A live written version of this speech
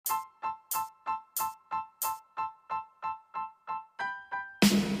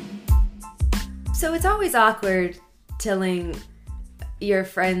So it's always awkward telling your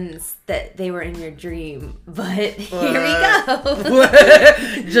friends that they were in your dream, but here we go.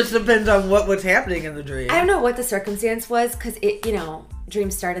 Just depends on what's happening in the dream. I don't know what the circumstance was, because it,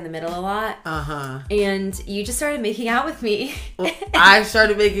 dreams start in the middle a lot. And you just started making out with me. Well, I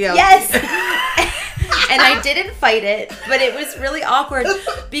started making out yes. with you. And I didn't fight it, but it was really awkward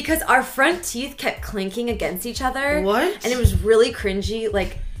because our front teeth kept clinking against each other. What? And it was really cringy.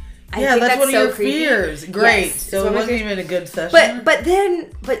 Like, I yeah, think that's one of so your creepy. fears. Great. Yes, so it wasn't even a good session. But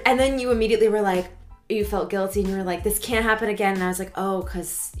then you immediately were like, you felt guilty and you were like, this can't happen again. And I was like, oh,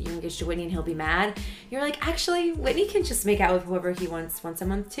 because you're engaged to Whitney and he'll be mad. You're like, actually, Whitney can just make out with whoever he wants once a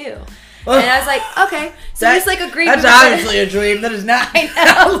month too. And I was like, okay. So we just like agreed. That's obviously a dream. That is not. I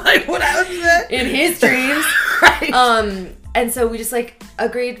know. Like what I was saying. In his dreams. Right. And so we just like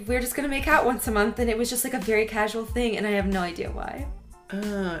agreed we're just gonna make out once a month, and it was just like a very casual thing, and I have no idea why.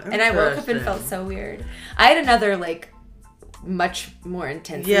 And I woke up and felt so weird. I had another like much more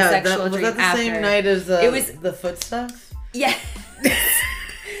intense sexual dream was that the after. same night as it was the foot stuff? Yeah.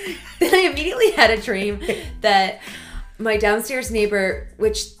 Then I immediately had a dream that my downstairs neighbor,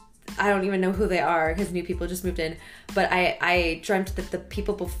 which I don't even know who they are because new people just moved in, but I dreamt that the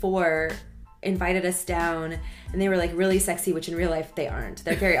people before invited us down and they were like really sexy, which in real life they aren't.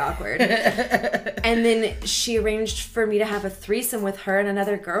 They're very awkward. And then she arranged for me to have a threesome with her and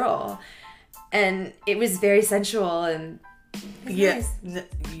another girl. And it was very sensual and yes. Nice.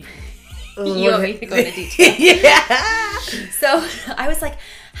 You want me to go into detail? Yeah. So I was like,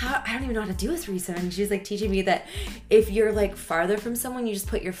 I don't even know how to do a threesome. And she was like teaching me that if you're like farther from someone, you just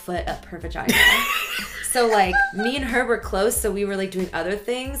put your foot up her vagina. So like me and her were close, so we were like doing other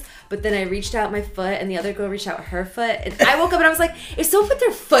things. But then I reached out my foot and the other girl reached out her foot. And I woke up and I was like, if someone put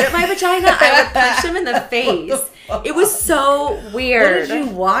their foot at my vagina, I would punch them in the face. It was so weird. What did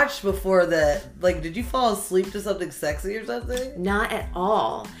you watch before that? Like, did you fall asleep to something sexy or something? Not at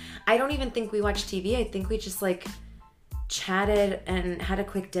all. I don't even think we watched TV. I think we just like chatted and had a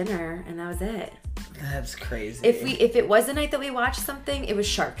quick dinner, and that was it. That's crazy. If it was a night that we watched something, it was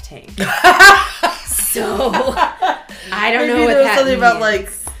Shark Tank. So I don't know what that something means. about like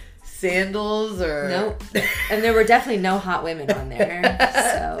sandals or nope. And there were definitely no hot women on there.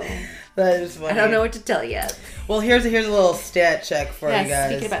 So that is funny. I don't know what to tell you. Well, here's a little stat check for you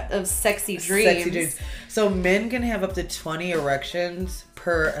guys. Speaking of sexy dreams. Sexy dreams. So men can have up to 20 erections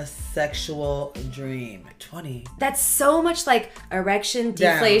per a sexual dream. 20. That's so much like erection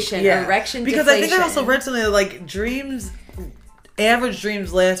deflation. Yeah. Erection because deflation. I think I also read something like average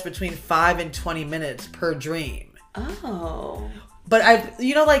dreams last between 5 and 20 minutes per dream. Oh. But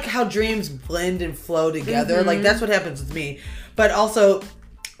like how dreams blend and flow together. Mm-hmm. Like that's what happens with me. But also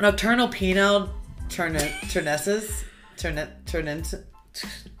nocturnal penile turnescence.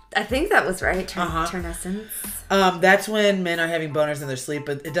 I think that was right. Turnescence. That's when men are having boners in their sleep,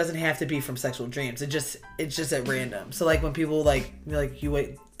 but it doesn't have to be from sexual dreams. It's just at random. So like when people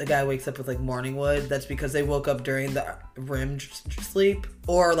the guy wakes up with like morning wood, that's because they woke up during the REM sleep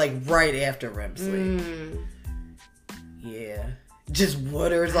or like right after REM sleep. Yeah. Just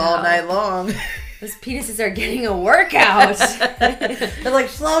wooders all night long. Those penises are getting a workout. They're like,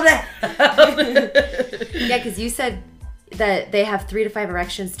 slow down. Yeah, because you said that they have 3 to 5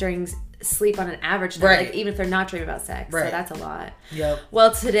 erections during sleep on an average, right? Like, even if they're not dreaming about sex, right? So that's a lot. Yep.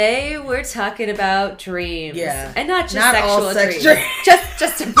 Well, today we're talking about dreams, yeah, and not just all sexual dreams.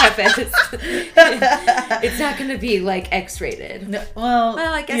 Just to preface, it's not going to be like X-rated. No, well,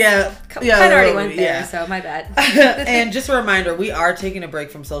 I guess yeah, kind of already went there, so my bad. And just a reminder, we are taking a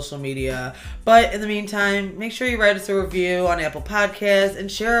break from social media, but in the meantime, make sure you write us a review on Apple Podcasts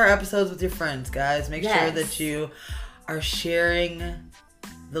and share our episodes with your friends, guys. Make sure that you are sharing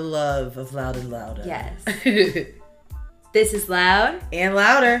the love of Loud and Louder. Yes. This is Loud and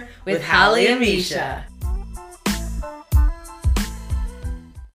Louder with Holly and Misha.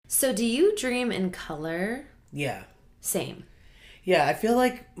 So do you dream in color? Yeah. Same. Yeah, I feel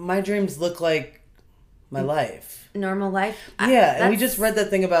like my dreams look like my life. Normal life? Yeah, and we just read that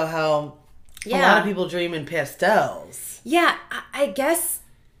thing about how a lot of people dream in pastels. Yeah, I guess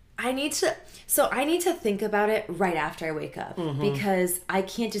I need to think about it right after I wake up because I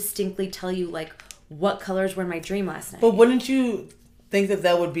can't distinctly tell you like what colors were in my dream last night. But wouldn't you think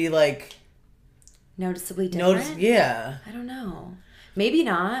that would be like noticeably different? Yeah. I don't know. Maybe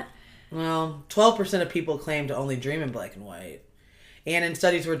not. Well, 12% of people claim to only dream in black and white. And in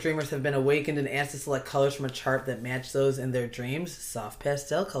studies where dreamers have been awakened and asked to select colors from a chart that match those in their dreams, soft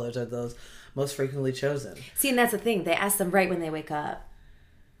pastel colors are those most frequently chosen. See, and that's the thing. They ask them right when they wake up.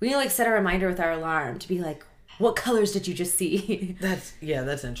 We need to like set a reminder with our alarm to be like, what colors did you just see? That's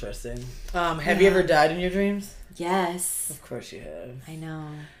interesting. Have you ever died in your dreams? Yes. Of course you have. I know.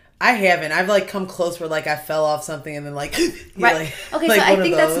 I haven't. I've like come close where like I fell off something and then like Right. like, okay, like so I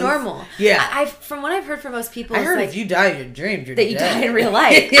think that's normal. Yeah. I from what I've heard from most people, I heard like, if you die in your dreams, you're that dead. you die in real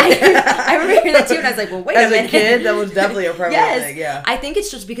life. I remember hearing that too, and I was like, well, wait a minute. As a kid, that was definitely a prevalent thing. Yeah. I think it's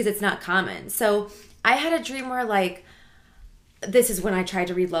just because it's not common. So I had a dream where like, this is when I tried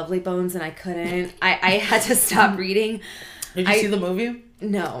to read Lovely Bones and I couldn't. I had to stop reading. Did you see the movie?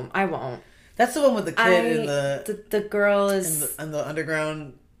 No, I won't. That's the one with the kid and the girl is and the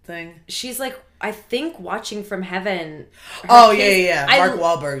underground thing. She's like, I think watching from heaven. Oh yeah. Mark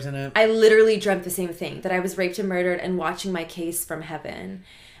Wahlberg's in it. I literally dreamt the same thing, that I was raped and murdered and watching my case from heaven,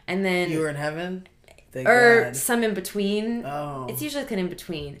 and then you were in heaven. Thank or God. some in between. Oh, it's usually kind of in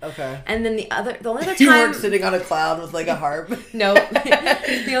between. Okay. And then the only other time you weren't sitting on a cloud with like a harp. No.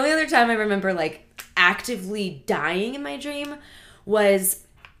 The only other time I remember like actively dying in my dream was,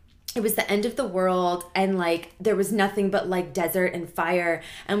 it was the end of the world and like there was nothing but like desert and fire,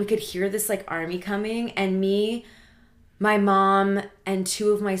 and we could hear this like army coming, and me, my mom, and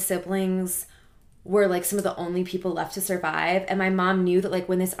two of my siblings were like some of the only people left to survive. And my mom knew that like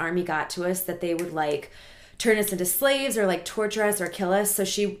when this army got to us that they would like turn us into slaves or like torture us or kill us. So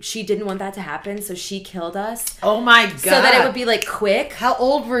she didn't want that to happen, so she killed us. Oh my God. So that it would be like quick. How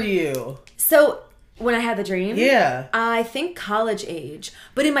old were you? So when I had the dream? Yeah. I think college age.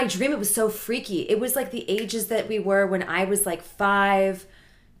 But in my dream, it was so freaky. It was like the ages that we were when I was like 5,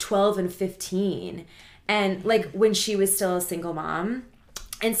 12, and 15. And like when she was still a single mom.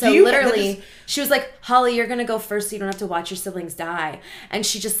 And so literally, she was like, Holly, you're going to go first so you don't have to watch your siblings die. And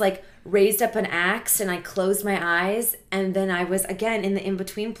she just like raised up an axe and I closed my eyes. And then I was again in the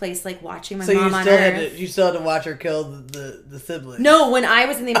in-between place, like watching my mom on Earth. You still had to watch her kill the siblings. No, when I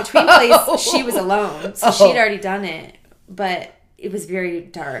was in the in-between place, she was alone. So she'd already done it. But it was very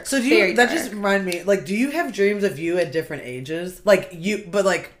dark. So that just reminded me, like, do you have dreams of you at different ages?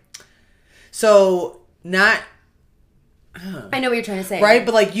 Not... I know what you're trying to say. Right?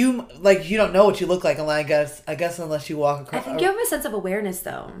 But like you don't know what you look like, and I guess unless you walk across... I think you have a sense of awareness,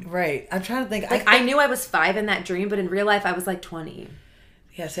 though. Right. I'm trying to think. Like, I knew I was 5 in that dream, but in real life, I was like 20.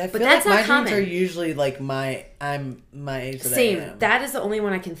 Yeah, see, I feel like my dreams are usually like I'm my age that I am. That is the only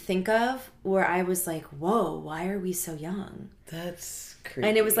one I can think of where I was like, whoa, why are we so young? That's crazy.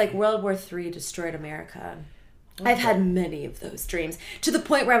 And it was like World War III destroyed America. Okay. I've had many of those dreams to the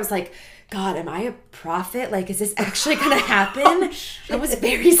point where I was like, God, am I a prophet? Like, is this actually going to happen? Oh, I was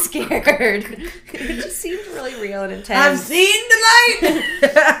very scared. It just seemed really real and intense. I've seen the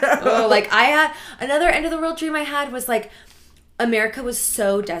light. Oh, like I had another end of the world dream I had was like America was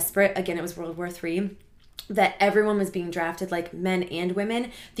so desperate. Again, it was World War III. That everyone was being drafted, like men and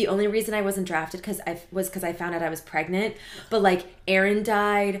women. The only reason I wasn't drafted because I found out I was pregnant. But like Aaron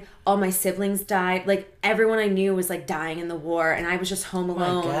died, all my siblings died, like everyone I knew was like dying in the war, and I was just home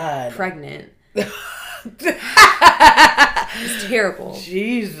alone, pregnant. It was terrible.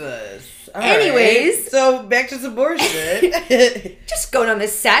 Jesus. All Anyways, right. So back to some bullshit. Just going on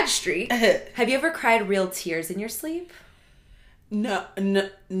this sad streak. Have you ever cried real tears in your sleep? No. I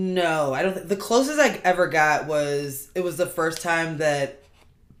don't think the closest I ever got was the first time that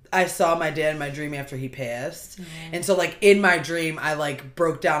I saw my dad in my dream after he passed. Mm. And so like in my dream I like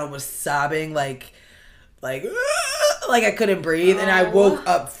broke down and was sobbing like I couldn't breathe. And I woke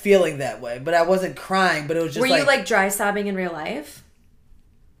up feeling that way, but I wasn't crying, but it was just Were you like dry sobbing in real life?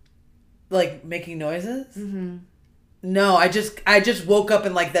 Like making noises? Mm-hmm. No, I just woke up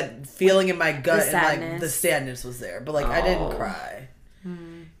and like that feeling in my gut and like the sadness was there, but like I didn't cry.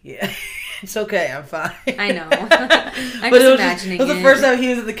 Mm. Yeah, it's okay. I'm fine. I know. I'm just imagining it was the first time he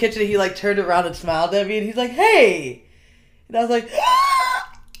was in the kitchen. He like turned around and smiled at me, and he's like, "Hey," and I was like,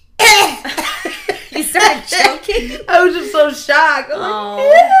 You started choking. I was just so shocked.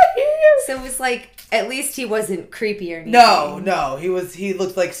 So it was like. At least he wasn't creepy or anything. No. He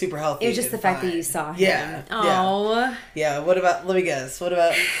looked like super healthy. It was just the fact that you saw him. Yeah. Oh. Yeah. What about, let me guess. What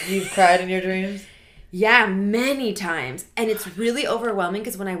about, you've cried in your dreams? Yeah, many times. And it's really overwhelming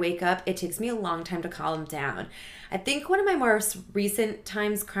because when I wake up, it takes me a long time to calm down. I think one of my most recent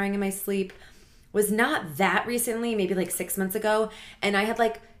times crying in my sleep was not that recently, maybe like 6 months ago. And I had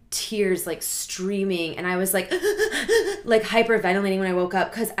like tears like streaming and I was like hyperventilating when I woke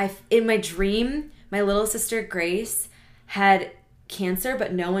up because in my dream my little sister Grace had cancer,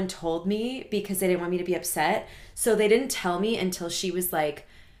 but no one told me because they didn't want me to be upset, so they didn't tell me until she was like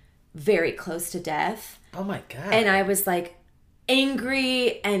very close to death. Oh my God. And I was like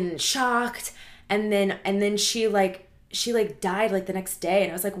angry and shocked, and then she like she like died like the next day,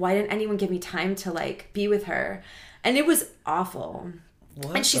 and I was like, why didn't anyone give me time to like be with her? And it was awful.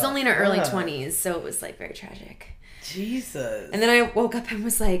 What and she's only in her early 20s, so it was like very tragic. Jesus. And then I woke up and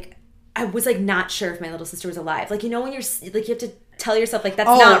was like, I was like not sure if my little sister was alive. Like, you know when you're like, you have to tell yourself like that's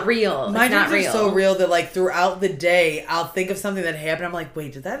not real. My dreams dreams are so real that like throughout the day I'll think of something that happened. I'm like,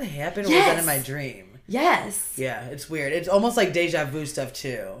 wait, did that happen or was that in my dream? Yes. Yeah, it's weird. It's almost like deja vu stuff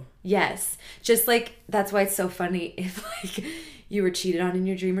too. Yes. Just like, that's why it's so funny if like you were cheated on in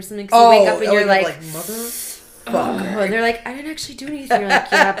your dream or something. Because you wake up and you're like mother. And they're like, I didn't actually do anything. You're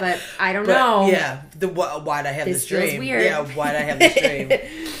like, yeah, but I don't know. Yeah, why'd I have this dream? Feels weird. Yeah, why'd I have this dream?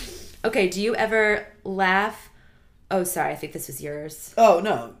 Okay, do you ever laugh? Oh, sorry, I think this was yours. Oh,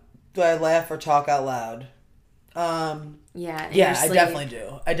 no. Do I laugh or talk out loud? Yeah, I definitely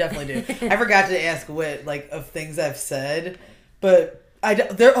do. I forgot to ask Whit, like, of things I've said, but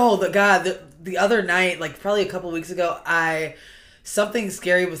the other night, like, probably a couple weeks ago, something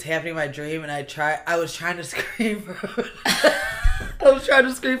scary was happening in my dream, and I was trying to scream for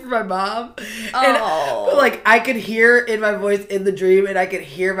my mom. Oh. But like I could hear in my voice in the dream, and I could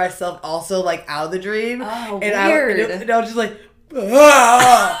hear myself also like out of the dream. Oh, and weird. I was just like,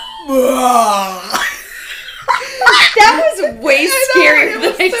 ah, ah. That was way scarier than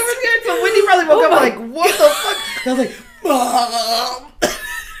I expected. So Wendy probably woke up like, what the fuck? And I was like, Mom.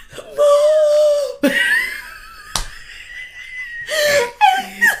 Mom. I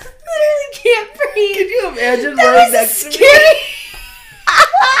literally can't breathe. Can you imagine laying next to me?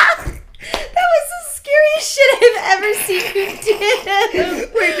 That was the scariest shit I've ever seen you do.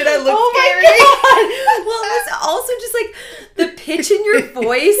 Wait, did I look scary? My God. Well, it was also just like the pitch in your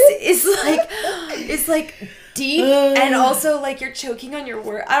voice is like deep, and also like you're choking on your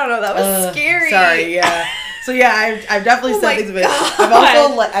word. I don't know. That was scary. Sorry, yeah. So yeah, I've definitely said things about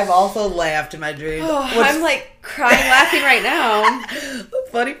it. I've also laughed in my dreams. I'm like crying, laughing right now. The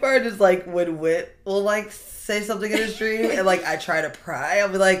funny part is like when Whit will like say something in his dream, and like I try to pry. I'll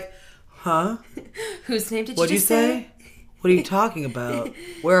be like, huh? Whose name did you just say? What are you talking about?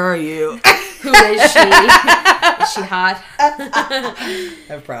 Where are you? Who is she? Is she hot? I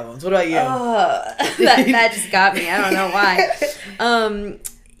have problems. What about you? That just got me. I don't know why.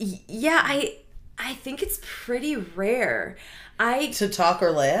 Yeah, I think it's pretty rare. To talk or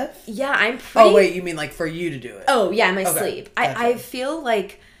laugh? Yeah, I'm pretty... Oh, wait, you mean like for you to do it? Oh, yeah, in my sleep. Gotcha. I feel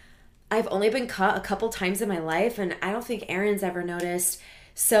like I've only been cut a couple times in my life, and I don't think Aaron's ever noticed.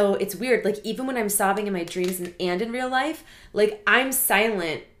 So it's weird. Like, even when I'm sobbing in my dreams and in real life, like, I'm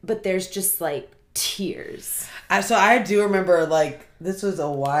silent, but there's just, like, tears. So I do remember, like, this was a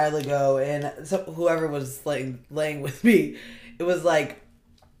while ago, and so whoever was, like, laying with me, it was like,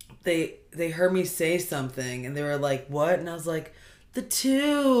 they heard me say something, and they were like, what? And I was like, the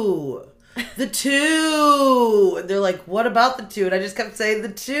two. The two. And they're like, what about the two? And I just kept saying the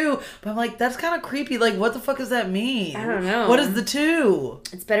two. But I'm like, that's kind of creepy. Like, what the fuck does that mean? I don't know. What is the two?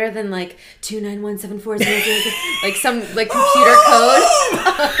 It's better than like 2917400, like some like computer code.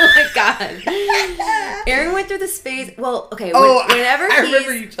 Oh my God. Aaron went through this phase. Well, okay. Whenever I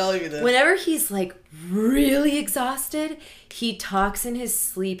remember you telling me this. Whenever he's like really exhausted, he talks in his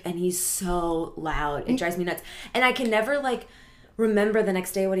sleep, and he's so loud. It drives me nuts. And I can never like remember the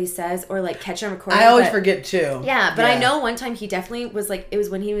next day what he says or like catch him recording. I always forget too. Yeah, but I know one time he definitely was like, it was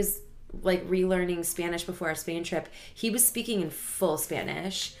when he was like relearning Spanish before our Spain trip. He was speaking in full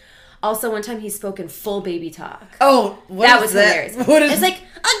Spanish. Also, one time he spoke in full baby talk. Oh, that was hilarious. What is it's like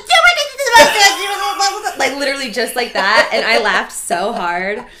like literally just like that, and I laughed so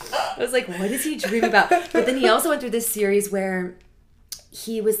hard. I was like, what is he dreaming about? But then he also went through this series where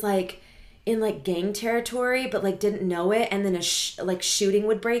he was like in like gang territory, but like didn't know it, and then a like shooting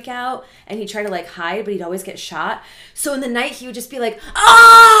would break out, and he'd try to like hide, but he'd always get shot. So in the night he would just be like,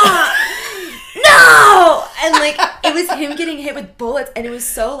 no, and like it was him getting hit with bullets, and it was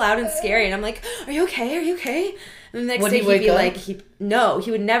so loud and scary, and I'm like, are you okay? And the next day he'd be like, he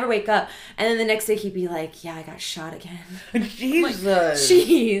would never wake up. And then the next day he'd be like, yeah, I got shot again. Jesus. Like,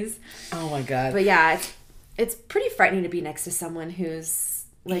 jeez. Oh my God. But yeah, it's pretty frightening to be next to someone who's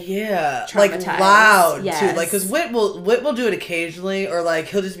like, yeah, traumatized. like loud yes. too. Like, because Whit will do it occasionally, or like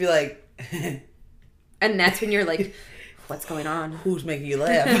he'll just be like, and that's when you're like, what's going on? Who's making you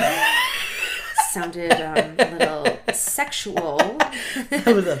laugh? Sounded a little sexual. That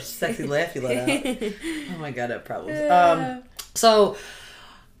was a sexy laugh you let out. Oh my God, I have problems. So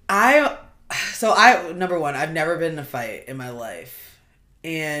I number one, I've never been in a fight in my life,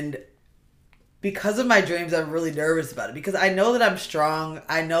 and because of my dreams, I'm really nervous about it because I know that I'm strong.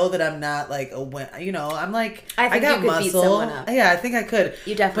 I know that I'm not like I'm like I think got you could muscle. beat someone up. Yeah, I think I could.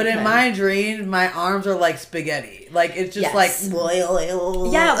 You definitely But in could. my dreams, my arms are like spaghetti. Like it's just Yes. like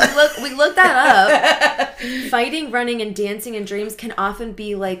Yeah, we looked that up. Fighting, running, and dancing in dreams can often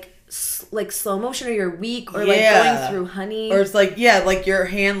be like slow motion, or you're weak, or like going through honey, or it's like like your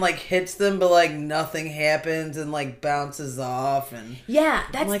hand like hits them, but like nothing happens and like bounces off, and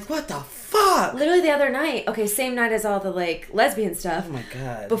that's I'm like, what the fuck? literally the other night. Okay, same night as all the like lesbian stuff. Oh my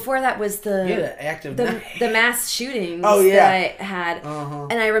god! Before that was You had an active night. the mass shootings Oh, yeah. that I had.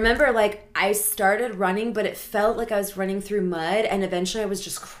 And I remember like I started running, but it felt like I was running through mud, and eventually I was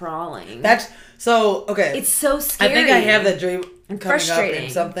just crawling. That's so okay. It's so scary. I think I have that dream and coming up frustrating. in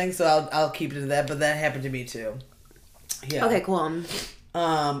something, so I'll keep it to that. But that happened to me too. Yeah. Okay, cool.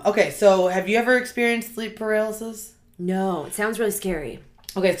 Okay, so have you ever experienced sleep paralysis? No, it sounds really scary.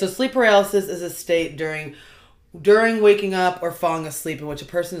 Okay, so sleep paralysis is a state during waking up or falling asleep in which a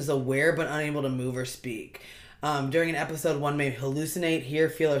person is aware but unable to move or speak. During an episode, one may hallucinate, hear,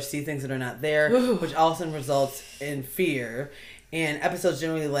 feel, or see things that are not there, which often results in fear. And episodes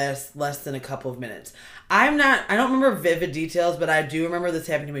generally last less than a couple of minutes. I don't remember vivid details, but I do remember this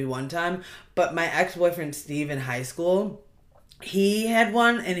happened to me one time. But my ex-boyfriend Steve in high school, he had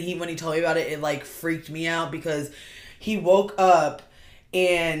one, and when he told me about it, it like freaked me out because he woke up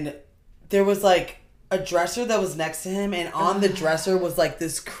and there was like a dresser that was next to him, and on the dresser was like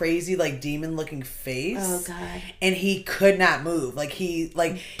this crazy like demon looking face. Oh god. And he could not move. Like he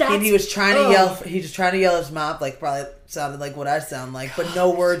That's- was trying to yell. He was trying to yell at his mom, like probably sounded like what I sound like, but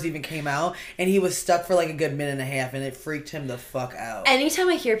no words even came out. And he was stuck for like a good minute and a half, and it freaked him the fuck out. Anytime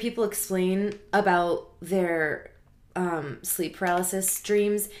I hear people explain about their sleep paralysis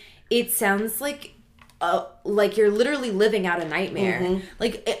dreams, it sounds like you're literally living out a nightmare. Mm-hmm.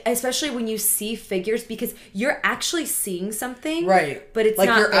 Like, especially when you see figures, because you're actually seeing something, Right. But it's like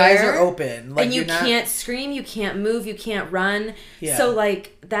not your there, eyes are open, like and you you're not... can't scream, you can't move, you can't run. Yeah. So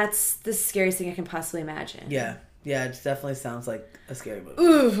like that's the scariest thing I can possibly imagine. Yeah, it definitely sounds like a scary movie.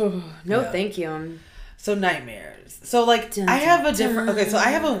 Ooh, no, Yeah. thank you. So nightmares. So like Dun, I have a dun, different. Okay, so I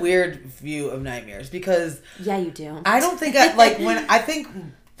have a weird view of nightmares because Yeah, you do. I don't think I like when I think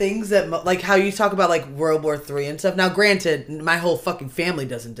things that like how you talk about like World War III and stuff. Now, granted, my whole fucking family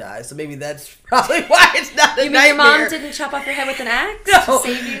doesn't die, so maybe that's probably why it's not a You mean nightmare. your mom didn't chop off your head with an axe to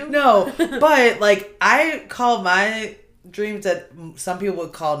save you? No, but like I call my dreams that some people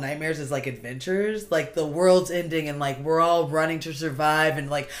would call nightmares as like adventures, like the world's ending and like we're all running to survive and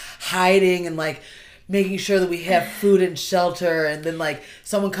like hiding and like making sure that we have food and shelter, and then like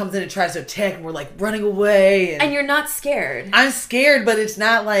someone comes in and tries to attack and we're like running away, And you're not scared. I'm scared, but it's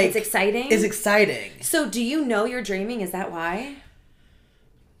not like It's exciting. It's exciting. So do you know you're dreaming? Is that why?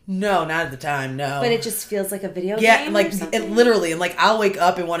 No, not at the time. No, But it just feels like a video yeah, game. and like or something? it literally, and like I'll wake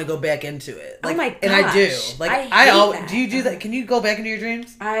up and want to go back into it. Like, Oh my and I do. gosh. Like I hate always that. do. You do that? Can you go back into your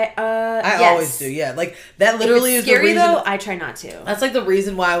dreams? I I yes. always do. Yeah, like that literally If it's is scary the reason. though. I try not to. That's like the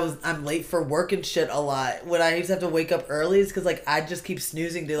reason why I'm late for work and shit a lot. When I used to have to wake up early is because like I just keep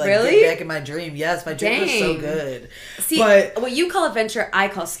snoozing to like Really? get back in my dream. Yes, my dreams are so Dang. good. See, but what you call adventure, I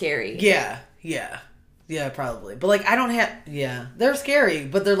call scary. yeah, probably. But like I don't have. Yeah, they're scary,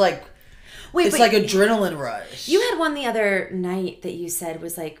 but they're like. Wait, it's but like adrenaline rush. You had one the other night that you said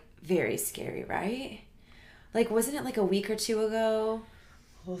was like very scary, right? Like, wasn't it like a week or two ago?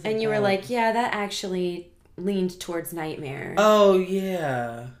 And you were like, yeah, that actually leaned towards nightmare. Oh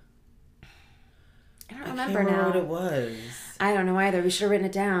yeah. I don't I remember can't remember now. what it was. I don't know either. We should have written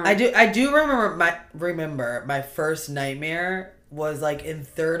it down. I do remember my first nightmare was like in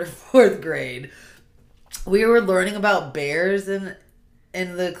 3rd or 4th grade. We were learning about bears in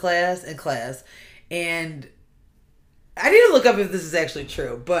the class, and I need to look up if this is actually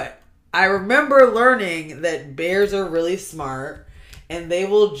true, but I remember learning that bears are really smart and they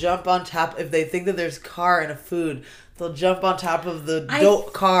will jump on top if they think that there's car and a food. They'll jump on top of the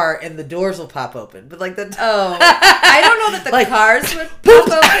car and the doors will pop open. But like that. Oh, I don't know that the Like, cars would pop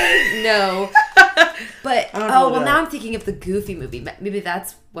open. No, but I don't know well, that. now I'm thinking of the Goofy movie. Maybe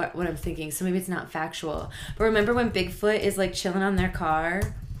that's what I'm thinking. So maybe it's not factual. But remember when Bigfoot is like chilling on their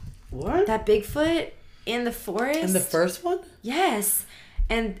car? What? That Bigfoot in the forest. In the first one? Yes,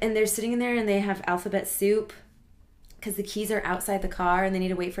 and they're sitting in there and they have alphabet soup. Because the keys are outside the car and they need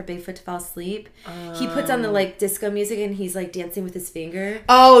to wait for Bigfoot to fall asleep. He puts on the like disco music and he's like dancing with his finger.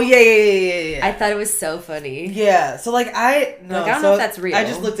 Oh yeah. I thought it was so funny. Yeah, so like I don't know if that's real. I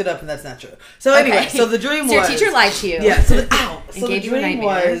just looked it up and that's not true. So anyway, Okay. so the dream So was your teacher lied to you. Yeah. So the And so the gave you a dream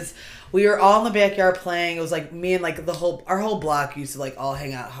nightmare. was we were all in the backyard playing. It was like me and like our whole block used to like all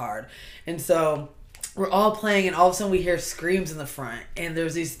hang out hard. And so we're all playing, and all of a sudden we hear screams in the front, and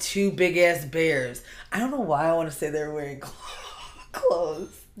there's these two big ass bears. I don't know why I want to say they were wearing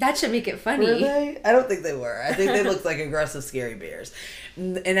clothes. That should make it funny. Were they? I don't think they were. I think they looked like aggressive, scary bears.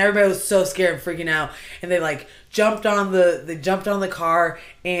 And everybody was so scared and freaking out. And they like jumped on the car,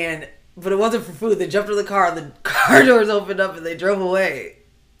 but it wasn't for food. They jumped on the car, and the car doors opened up, and they drove away.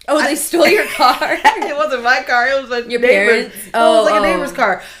 Oh, they stole your car? It wasn't my car. It was my your neighbor's. parents. It was like a neighbor's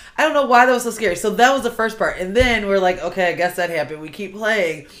car. I don't know why that was so scary. So that was the first part. And then we're like, okay, I guess that happened. We keep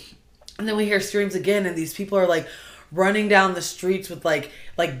playing. And then we hear screams again, and these people are like running down the streets with like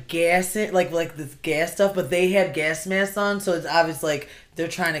gas in, like this gas stuff, but they had gas masks on, so it's obvious like they're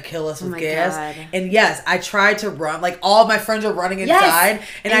trying to kill us with gas. God. And yes, I tried to run. Like all of my friends are running inside,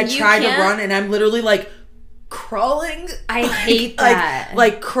 and I tried to run, and I'm literally like crawling. I hate that.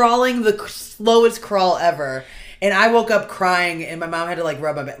 Like crawling the slowest crawl ever. And I woke up crying, and my mom had to like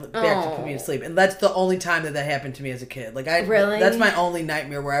rub my back to put me to sleep. And that's the only time that happened to me as a kid. Like really? That's my only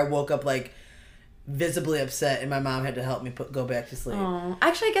nightmare where I woke up like visibly upset, and my mom had to help me go back to sleep. Oh,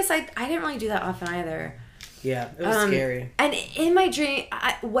 actually, I guess I didn't really do that often either. Yeah, it was scary. And in my dream,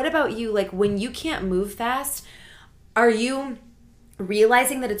 what about you? Like when you can't move fast, are you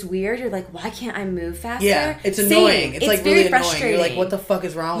realizing that it's weird? You're like, why can't I move faster? Yeah, it's annoying. It's like really annoying. You're like, what the fuck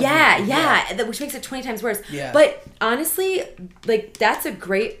is wrong with me? Yeah, which makes it 20 times worse. Yeah. But honestly, like that's a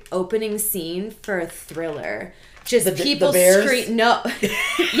great opening scene for a thriller. Just people scream. No,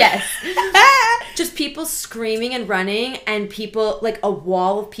 yes, just people screaming and running, and people like a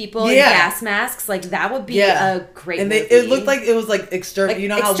wall of people in gas masks. Like that would be a great. And movie. It looked like it was like exterminating. You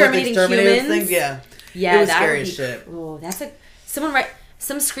know how with exterminators things? Yeah, it was scary as shit. Oh, that's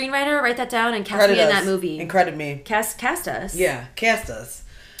some screenwriter write that down and cast me in that movie. And credit me. Cast us. Yeah, cast us.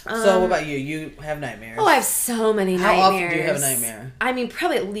 So what about you? You have nightmares. Oh, I have so many nightmares. How often do you have a nightmare? I mean,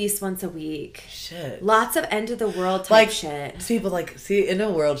 probably at least once a week. Shit. Lots of end of the world type shit. People end of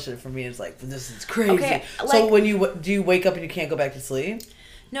the world shit for me is like, this is crazy. Okay, so when do you wake up and you can't go back to sleep?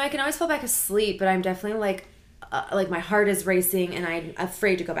 No, I can always fall back asleep, but I'm definitely like my heart is racing and I'm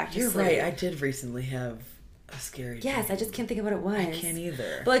afraid to go back to sleep. You're right. I did recently have a scary dream. Yes, I just can't think of what it was. I can't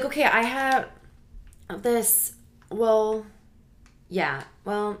either. But like, okay, I have this, yeah.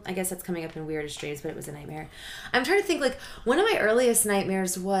 Well, I guess that's coming up in weirdest dreams, but it was a nightmare. I'm trying to think, like, one of my earliest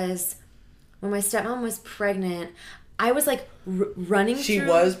nightmares was when my stepmom was pregnant. I was, like, running through... She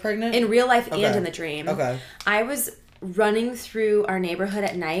was pregnant? In real life and in the dream. Okay. I was running through our neighborhood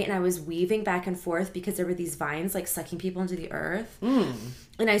at night, and I was weaving back and forth because there were these vines, like, sucking people into the earth. Mm.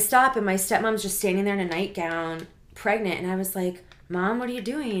 And I stopped, and my stepmom's just standing there in a nightgown, pregnant, and I was like, Mom, what are you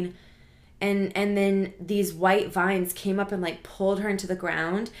doing? And then these white vines came up and like pulled her into the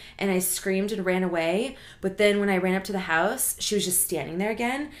ground, and I screamed and ran away. But then when I ran up to the house, she was just standing there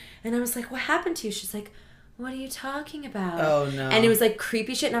again. And I was like, what happened to you? She's like, what are you talking about? Oh, no. And it was like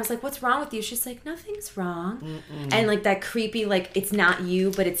creepy shit. And I was like, what's wrong with you? She's like, nothing's wrong. Mm-mm. And like that creepy, like it's not you,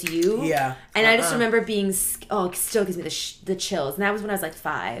 but it's you. Yeah. And I just remember being, it still gives me the chills. And that was when I was like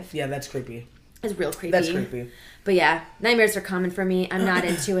 5. Yeah, that's creepy. It's real creepy. That's creepy. But yeah, nightmares are common for me. I'm not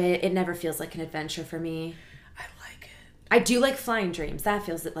into it. It never feels like an adventure for me. I like it. I do like flying dreams. That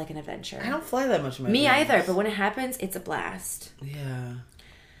feels like an adventure. I don't fly that much in my Me dreams. either, but when it happens, it's a blast. Yeah.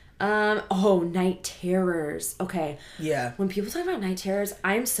 Night terrors. Okay. Yeah. When people talk about night terrors,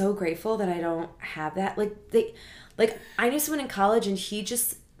 I'm so grateful that I don't have that. Like I knew someone in college and he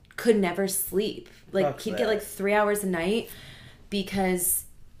just could never sleep. Like he'd get like 3 hours a night because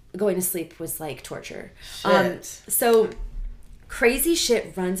going to sleep was like torture. Shit. So crazy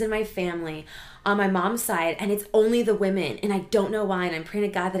shit runs in my family on my mom's side, and it's only the women, and I don't know why, and I'm praying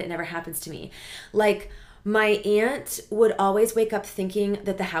to God that it never happens to me. Like my aunt would always wake up thinking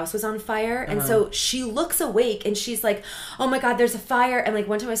that the house was on fire, and so she looks awake and she's like, oh my God, there's a fire. And like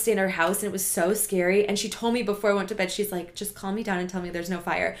one time I was staying at her house and it was so scary, and she told me before I went to bed, she's like, just calm me down and tell me there's no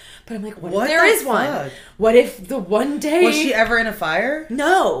fire. But I'm like, what if there is one? What if the one day... Was she ever in a fire?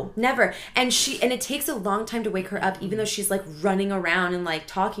 No, never. And it takes a long time to wake her up, even though she's like running around and like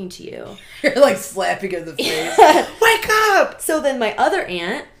talking to you. You're like slapping her in the face. Wake up! So then my other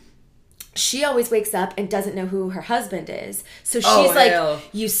aunt, she always wakes up and doesn't know who her husband is. So she's like,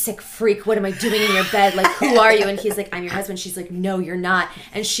 you sick freak, what am I doing in your bed? Like, who are you? And he's like, I'm your husband. She's like, no, you're not.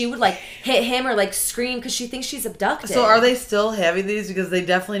 And she would like hit him or like scream because she thinks she's abducted. So are they still having these? Because they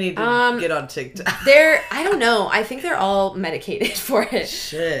definitely need to get on TikTok. I don't know. I think they're all medicated for it.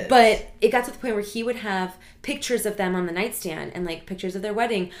 Shit. But it got to the point where he would have pictures of them on the nightstand and like pictures of their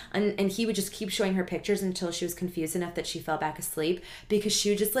wedding. And he would just keep showing her pictures until she was confused enough that she fell back asleep, because she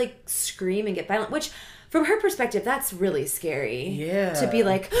would just like scream and get violent, which from her perspective, that's really scary. Yeah. To be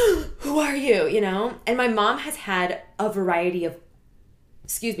like, who are you? You know? And my mom has had a variety of,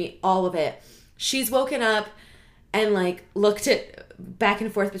 all of it. She's woken up and like looked at back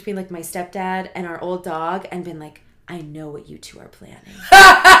and forth between like my stepdad and our old dog and been like, I know what you two are planning.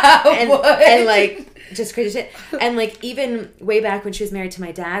 and like just crazy shit. And like even way back when she was married to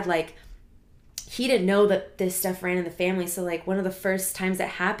my dad, like he didn't know that this stuff ran in the family. So like one of the first times that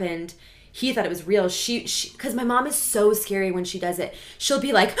happened, he thought it was real. She because my mom is so scary when she does it. She'll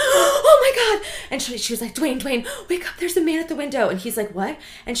be like, oh my God. And she was like, Dwayne, wake up. There's a man at the window. And he's like, what?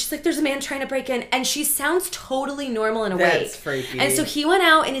 And she's like, there's a man trying to break in. And she sounds totally normal and awake. That's freaky. And so he went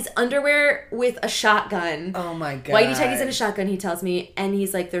out in his underwear with a shotgun. Oh my God. Whitey Tighties and a shotgun, he tells me. And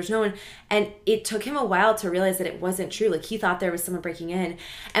he's like, there's no one. And it took him a while to realize that it wasn't true. Like he thought there was someone breaking in.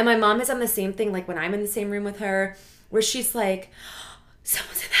 And my mom is on the same thing, like when I'm in the same room with her, where she's like,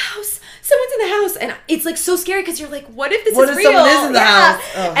 someone's in the house. And it's like so scary because you're like, what if this is real? Someone is in the house?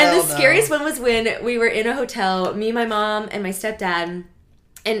 Oh, and the scariest one was when we were in a hotel, me, my mom, and my stepdad.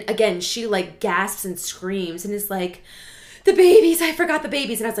 And again, she like gasps and screams and is like, the babies, I forgot the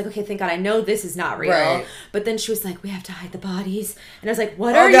babies. And I was like, okay, thank God, I know this is not real. Right. But then she was like, we have to hide the bodies. And I was like,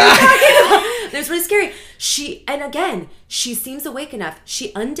 what are you talking about? And it was really scary. She seems awake enough.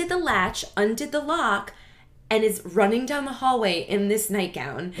 She undid the latch, undid the lock, and is running down the hallway in this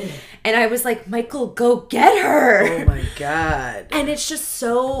nightgown. And I was like, Michael, go get her. Oh my God. And it's just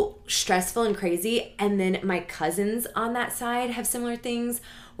so stressful and crazy. And then my cousins on that side have similar things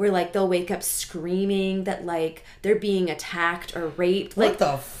where like they'll wake up screaming that like they're being attacked or raped. What like,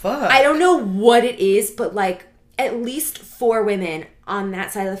 the fuck? I don't know what it is, but like at least 4 women on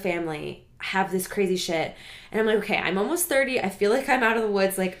that side of the family have this crazy shit. And I'm like, okay, I'm almost 30. I feel like I'm out of the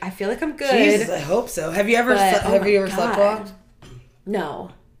woods. Like, I feel like I'm good. Jesus, I hope so. Have you ever sleptwalked?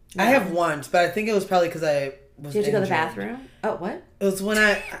 No. I have once, but I think it was probably because I was Did you have to go to the injured. bathroom? Oh, what? It was when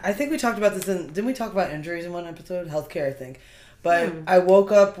I think we talked about this didn't we talk about injuries in one episode? Healthcare, I think. But I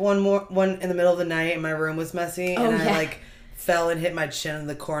woke up one in the middle of the night and my room was messy and I like fell and hit my chin in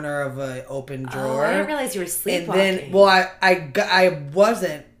the corner of an open drawer. Oh, I didn't realize you were sleepwalking. And then, well, I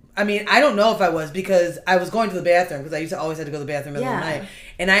wasn't. I mean, I don't know if I was because I was going to the bathroom because I used to always have to go to the bathroom in the middle of the night.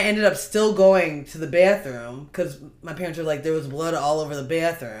 And I ended up still going to the bathroom because my parents were like, there was blood all over the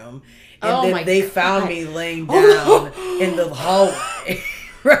bathroom. And then they found me laying down in the hallway.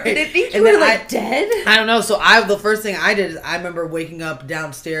 Right. Did they think you were like dead? I don't know. So the first thing I did is I remember waking up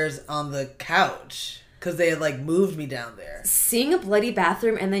downstairs on the couch. Because they had, like, moved me down there. Seeing a bloody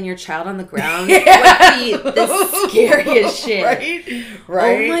bathroom and then your child on the ground would be the scariest shit.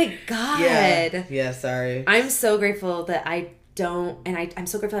 Right? Oh, my God. Yeah, sorry. I'm so grateful that I don't, and I'm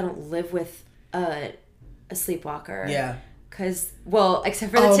so grateful I don't live with a sleepwalker. Yeah. Because, well,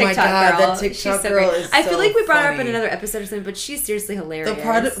 except for the TikTok girl. That TikTok girl is I feel like we brought her up in funny. another episode or something, but she's seriously hilarious.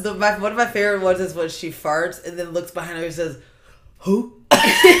 One of my favorite ones is when she farts and then looks behind her and says, who?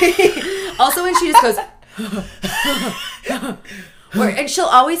 Also when she just goes and she'll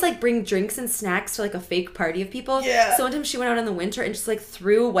always like bring drinks and snacks to like a fake party of people. Yeah. So one time she went out in the winter and just like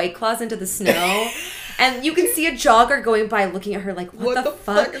threw White Claws into the snow. And you can see a jogger going by looking at her like, what the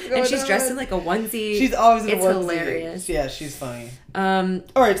fuck? And she's dressed in like a onesie. She's always in a onesie. It's hilarious. Yeah, she's funny.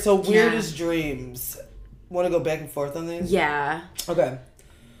 Alright, so weirdest dreams. Want to go back and forth on these? Yeah. Okay.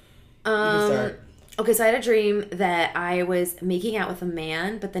 You can start. Okay, so I had a dream that I was making out with a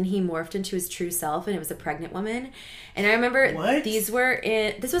man, but then he morphed into his true self, and it was a pregnant woman. And I remember this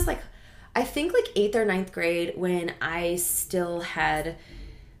was like, I think like 8th or 9th grade when I still had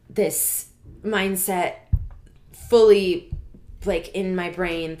this mindset fully like in my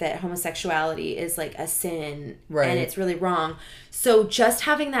brain that homosexuality is like a sin and it's really wrong. So just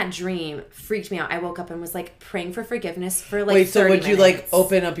having that dream freaked me out. I woke up and was like praying for forgiveness for like 30 minutes. You like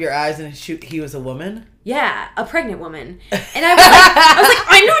open up your eyes and he was a woman? Yeah, a pregnant woman. And I was like,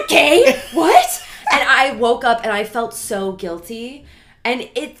 I'm not gay. What? And I woke up and I felt so guilty. And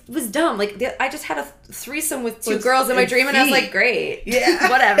it was dumb. Like, I just had a threesome with 2 girls in my dream and I was like, great.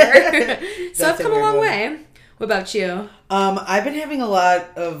 Yeah. Whatever. So I've come a long way. What about you? I've been having a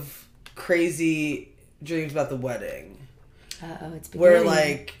lot of crazy dreams about the wedding. It's beginning. Where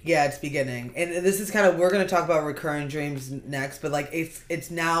like, it's beginning. And this is kind of, we're going to talk about recurring dreams next, but like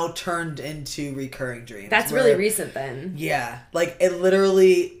it's now turned into recurring dreams. That's really recent then. Yeah. Like it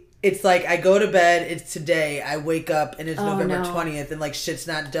literally, it's like I go to bed, it's today, I wake up and it's November 20th and like shit's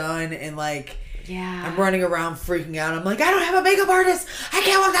not done and like, I'm running around freaking out. I'm like, I don't have a makeup artist. I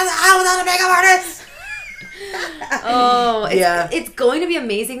can't walk down the aisle without a makeup artist. Oh, it's going to be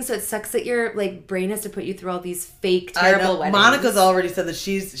amazing. So it sucks that your like brain has to put you through all these fake, terrible weddings. Monica's already said that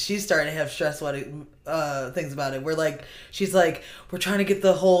she's starting to have stress wedding things about it. She's like, we're trying to get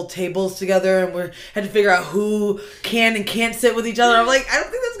the whole tables together, and we had to figure out who can and can't sit with each other. I'm like, I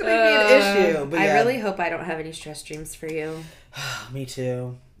don't think that's going to be an issue. But I really hope I don't have any stress dreams for you. Me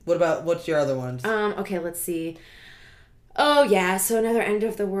too. What's your other ones? Okay, let's see. Oh yeah, so another end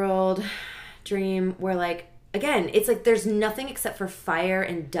of the world dream where like, again, it's like there's nothing except for fire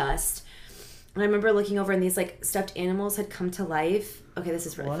and dust. And I remember looking over and these like stuffed animals had come to life. Okay, this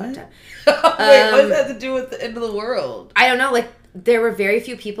is really fucked up. Wait, what does that have to do with the end of the world? I don't know. Like there were very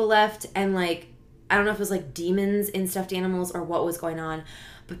few people left, and like I don't know if it was like demons in stuffed animals or what was going on.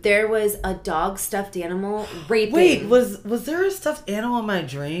 But there was a dog stuffed animal raping. Wait, was there a stuffed animal in my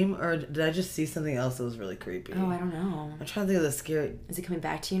dream, or did I just see something else that was really creepy? Oh, I don't know. I'm trying to think of the scary. Is it coming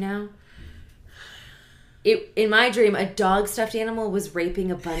back to you now? In my dream, a dog stuffed animal was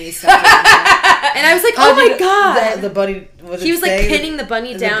raping a bunny stuffed animal. And I was like, oh my God. The bunny he was like pinning the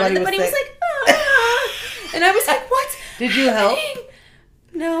bunny down, and the bunny was like, ah. And I was like, what? Did you help?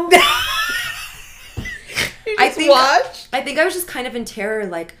 No. I think I was just kind of in terror,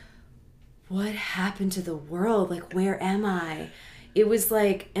 like, what happened to the world? Like, where am I? It was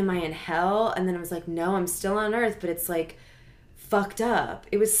like, am I in hell? And then I was like, no, I'm still on Earth, but it's like fucked up.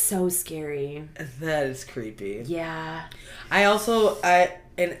 It was so scary. That is creepy. Yeah.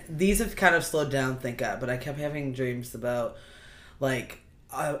 And these have kind of slowed down, thank God, but I kept having dreams about, like,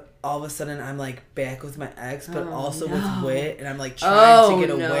 all of a sudden I'm like back with my ex, but also with Whit, and I'm like trying to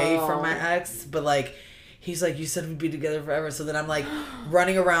get away from my ex, but like he's like, you said we'd be together forever, so then I'm like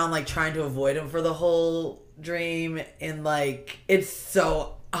running around like trying to avoid him for the whole dream, and like it's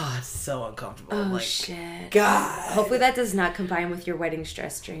so uncomfortable. Oh, like, shit. God. Hopefully that does not combine with your wedding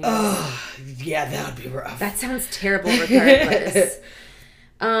stress dreams. Oh, yeah, that would be rough. That sounds terrible regardless.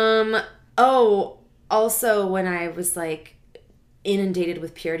 Also when I was like inundated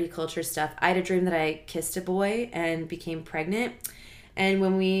with purity culture stuff, I had a dream that I kissed a boy and became pregnant. And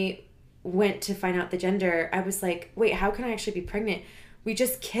when we went to find out the gender, I was like, wait, how can I actually be pregnant? We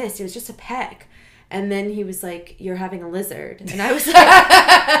just kissed. It was just a peck. And then he was like, you're having a lizard. And I was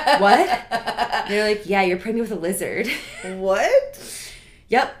like, what? And they're like, yeah, you're pregnant with a lizard. What?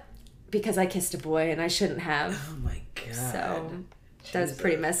 Yep. Because I kissed a boy and I shouldn't have. Oh my God. So that was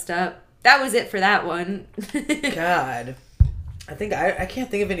pretty messed up. That was it for that one. God. I think I can't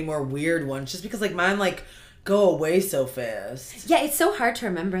think of any more weird ones just because like mine like go away so fast. Yeah, it's so hard to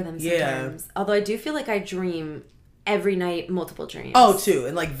remember them sometimes. Yeah. Although I do feel like I dream every night multiple dreams. Oh, too.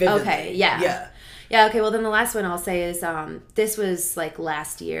 And like vividly. Okay, yeah. Yeah. Yeah, okay, well then the last one I'll say is this was like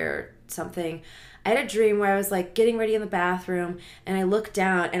last year or something. I had a dream where I was like getting ready in the bathroom and I looked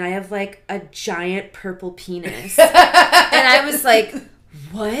down and I have like a giant purple penis. And I was like,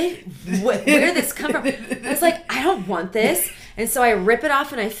 what? Where did this come from? I was like, I don't want this. And so I rip it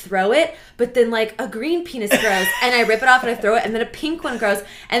off and I throw it, but then like a green penis grows and I rip it off and I throw it and then a pink one grows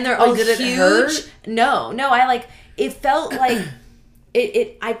and they're all did huge. It hurt? No, I like, it felt like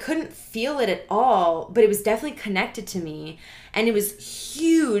I couldn't feel it at all, but it was definitely connected to me. And it was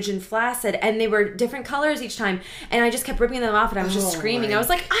huge and flaccid, and they were different colors each time. And I just kept ripping them off, and I was just screaming. I was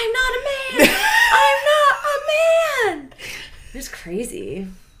like, I'm not a man! I'm not a man! It was crazy.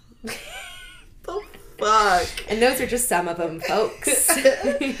 The fuck? And those are just some of them, folks.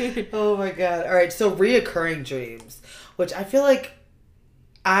 Oh my God. All right, so reoccurring dreams, which I feel like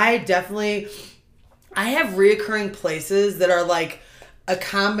I have reoccurring places that are like a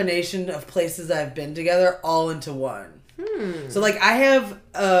combination of places I've been together all into one. So like I have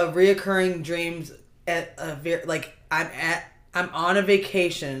reoccurring dreams at a like I'm on a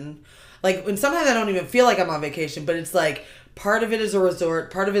vacation, like when sometimes I don't even feel like I'm on vacation, but it's like part of it is a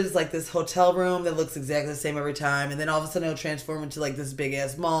resort, part of it is like this hotel room that looks exactly the same every time, and then all of a sudden it'll transform into like this big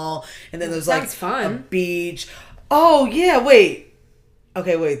ass mall, and then there's like fun. A beach. Oh yeah, wait,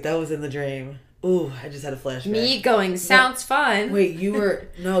 that was in the dream. Ooh, I just had a flashback. Me going, sounds fun. Wait, you were.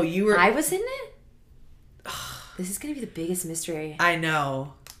 I was in it? This is going to be the biggest mystery. I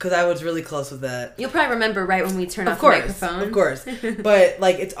know. Because I was really close with that. You'll probably remember right when we turn off the microphone. Of course. But,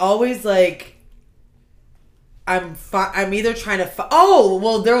 like, it's always, like, I'm either trying to...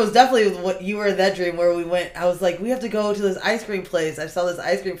 there was definitely what you were in that dream where we went... I was like, we have to go to this ice cream place. I saw this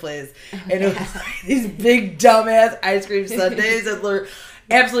ice cream place. And it was like these big, dumbass ice cream sundaes that were...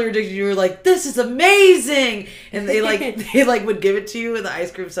 absolutely ridiculous. You were like, this is amazing, and they would give it to you, and the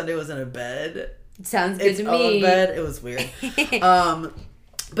ice cream sundae was in a bed. Sounds good to me. Own bed. It was weird.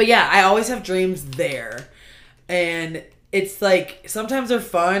 But yeah, I always have dreams there, and it's like sometimes they're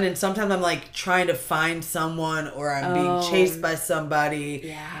fun and sometimes I'm like trying to find someone or I'm being chased by somebody.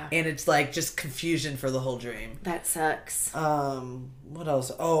 Yeah. And it's like just confusion for the whole dream. That sucks. What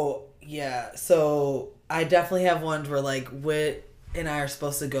else? Oh, yeah. So I definitely have ones where like Whit and I are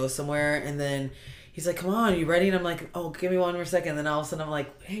supposed to go somewhere and then he's like, come on, you ready? And I'm like, oh, give me one more second. And then all of a sudden I'm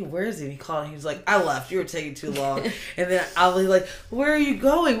like, hey, where is he? And he called and he was like, I left. You were taking too long. And then I'll be like, where are you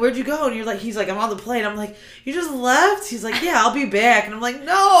going? Where'd you go? And he's like, I'm on the plane. I'm like, you just left? He's like, yeah, I'll be back. And I'm like,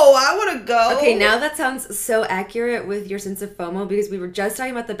 no, I want to go. Okay, now that sounds so accurate with your sense of FOMO because we were just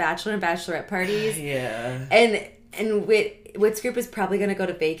talking about the bachelor and bachelorette parties. Yeah. And Whit's group is probably going to go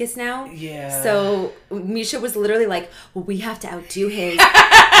to Vegas now. Yeah. So Misha was literally like, well, we have to outdo his.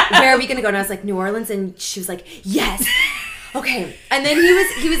 Where are we going to go? And I was like, New Orleans. And she was like, yes. Okay. And then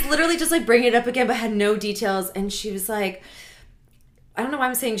he was literally just like bringing it up again, but had no details. And she was like, I don't know why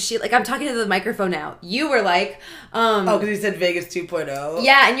I'm saying she, like I'm talking to the microphone now. You were like, because he said Vegas 2.0.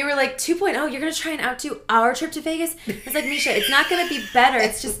 Yeah, and you were like 2.0, you're going to try and outdo our trip to Vegas? It's like, Misha, it's not going to be better.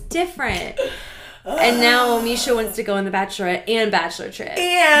 It's just different. And now Misha wants to go on the Bachelorette and Bachelor trip.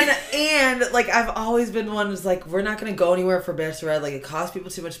 And like I've always been one who's like, we're not gonna go anywhere for Bachelorette. Like it costs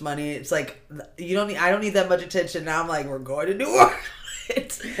people too much money. It's like I don't need that much attention. Now I'm like, we're going to New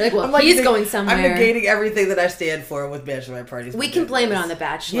Orleans. Like, well, he's going somewhere. I'm negating everything that I stand for with Bachelorette parties. We can blame it on the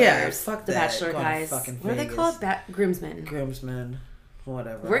Bachelors. Yeah, fuck the that. Bachelor guys. What are they Vegas. called? Groomsmen. Groomsmen.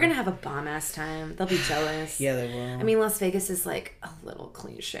 Whatever. We're gonna have a bomb ass time. They'll be jealous. Yeah, they will. I mean, Las Vegas is like a little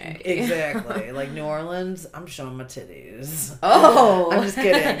cliche. Exactly. Like New Orleans, I'm showing my titties. Oh, I'm just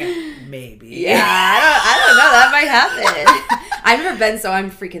kidding. Maybe. Yeah, I don't know. That might happen. I've never been, so I'm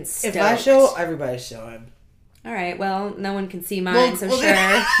freaking stoked. If I show, everybody's showing. All right. Well, no one can see mine, so sure.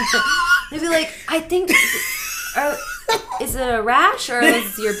 They'd be like, I think, is it a rash or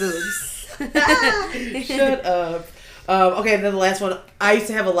is it your boobs? Shut up. Okay, and then the last one. I used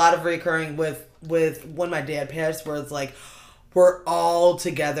to have a lot of recurring with when my dad passed, where it's like we're all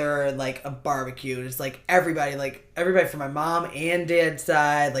together at like a barbecue. And it's like everybody from my mom and dad's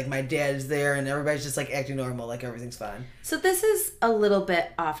side. Like my dad's there, and everybody's just like acting normal, like everything's fine. So this is a little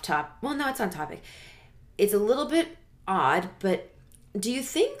bit off top. Well, no, it's on topic. It's a little bit odd, but do you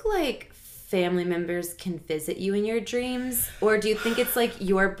think like family members can visit you in your dreams, or do you think it's like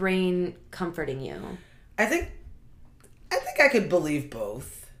your brain comforting you? I think I could believe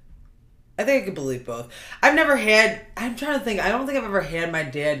both. I'm trying to think. I don't think I've ever had my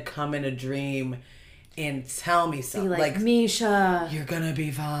dad come in a dream and tell me something. Like, Misha, you're gonna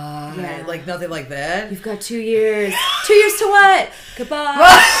be fine. Yeah. Like, nothing like that. You've got 2 years. 2 years to what? Goodbye.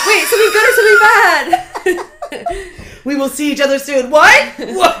 Wait, something good or something bad? We will see each other soon. What?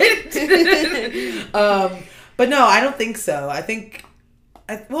 But no, I don't think so. I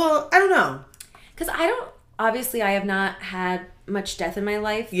don't know. Because obviously I have not had much death in my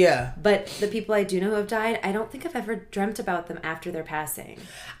life. Yeah. But the people I do know who have died, I don't think I've ever dreamt about them after their passing.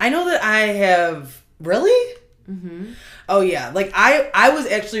 I know that I have. Really? Mm-hmm. Oh, yeah. Like, I was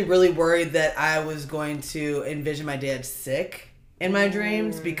actually really worried that I was going to envision my dad sick in my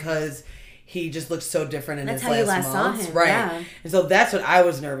dreams because he just looked so different in his last months. That's how you last saw him. Right. Yeah. And so that's what I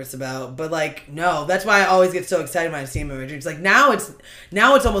was nervous about. But, like, no. That's why I always get so excited when I see him in my dreams. Like, now it's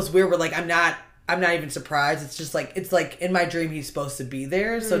almost weird where, like, I'm not even surprised. It's just like, it's like in my dream he's supposed to be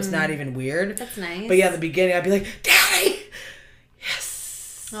there, so it's not even weird. That's nice. But yeah, in the beginning I'd be like, Daddy!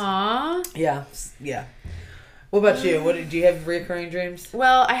 Yes! Aww. Yeah. Yeah. What about you? Do you have recurring dreams?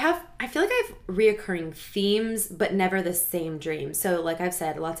 Well, I feel like I have reoccurring themes, but never the same dream. So like I've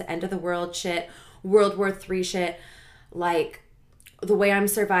said, lots of end of the world shit, World War III shit. Like the way I'm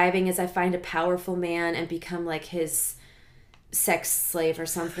surviving is I find a powerful man and become like his sex slave or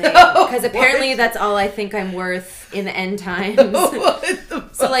something, because apparently that's all I think I'm worth in the end times.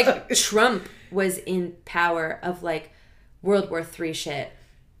 So like Trump was in power of like World War III shit,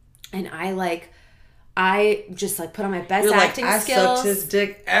 and I just like put on my best acting skills. I sucked his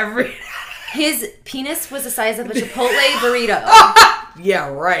dick every. His penis was the size of a Chipotle burrito. Yeah,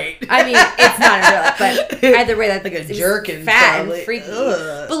 right. I mean, it's not in real life, but either way, that's like a jerkin, fat probably. And freaky.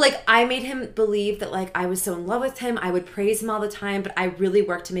 Ugh. But like, I made him believe that like I was so in love with him. I would praise him all the time, but I really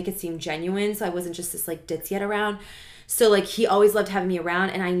worked to make it seem genuine, so I wasn't just this like ditz yet around. So like, he always loved having me around,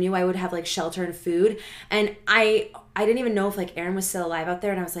 and I knew I would have like shelter and food. And I didn't even know if like Aaron was still alive out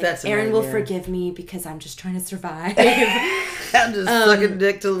there, and I was like, that's Aaron will forgive me because I'm just trying to survive. I'm just sucking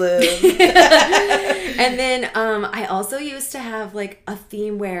dick to live. And then I also used to have like a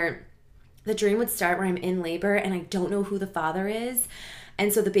theme where the dream would start where I'm in labor and I don't know who the father is.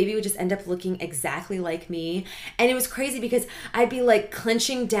 And so the baby would just end up looking exactly like me. And it was crazy because I'd be like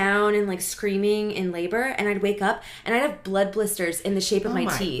clenching down and like screaming in labor, and I'd wake up and I'd have blood blisters in the shape of my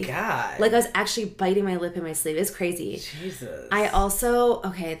teeth. Oh my God. Like I was actually biting my lip in my sleeve. It was crazy. Jesus. I also,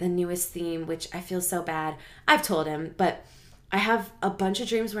 the newest theme, which I feel so bad. I've told him, but I have a bunch of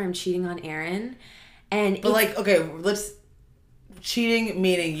dreams where I'm cheating on Aaron. And but like, okay, cheating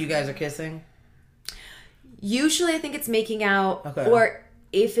meaning you guys are kissing? Usually I think it's making out, okay. Or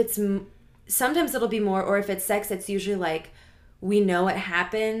if it's, sometimes it'll be more, or if it's sex, it's usually like, we know it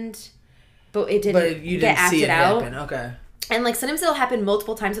happened, but it didn't get acted out. Happen. Okay. And like sometimes it'll happen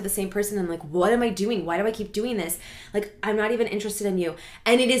multiple times with the same person. And I'm like, what am I doing? Why do I keep doing this? Like, I'm not even interested in you.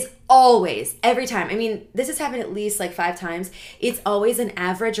 And it is always, every time. I mean, this has happened at least like 5 times. It's always an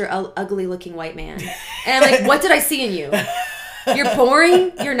average or ugly looking white man. And I'm like, what did I see in you? You're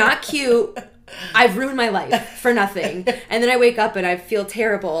boring. You're not cute. I've ruined my life for nothing. And then I wake up and I feel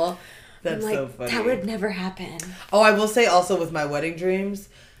terrible. That's like, so funny. That would never happen. Oh, I will say also with my wedding dreams,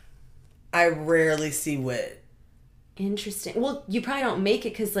 I rarely see Whit. Interesting. Well, you probably don't make it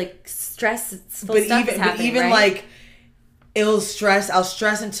because like stressful stuff But is happening, but even right? like I'll stress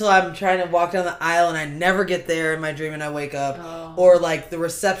until I'm trying to walk down the aisle and I never get there in my dream and I wake up. Oh. Or like the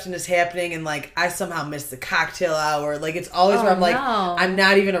reception is happening and like I somehow missed the cocktail hour. Like it's always where I'm like, I'm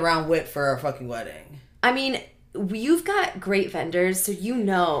not even around Whit for a fucking wedding. I mean, you've got great vendors, so you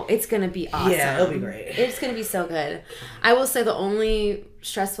know it's going to be awesome. Yeah, it'll be great. It's going to be so good. I will say the only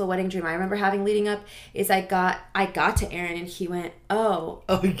stressful wedding dream I remember having leading up is I got to Aaron and he went, oh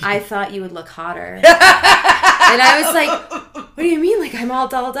yeah. I thought you would look hotter. And I was like, what do you mean? Like, I'm all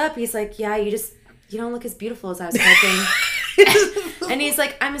dolled up. He's like, yeah, you don't look as beautiful as I was hoping. And he's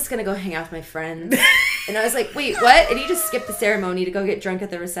like, I'm just going to go hang out with my friends. And I was like, wait, what? And he just skipped the ceremony to go get drunk at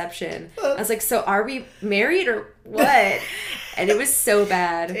the reception. I was like, so are we married or what? And it was so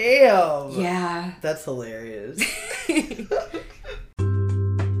bad. Damn. Yeah. That's hilarious.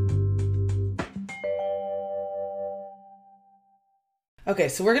 Okay,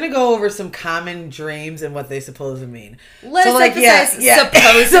 so we're gonna go over some common dreams and what they supposedly mean. Let's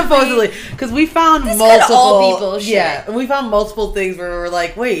supposedly, because we found this multiple. All people shit. Yeah, and we found multiple things where we were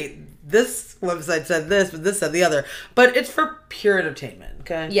like, wait, this website said this, but this said the other. But it's for pure entertainment.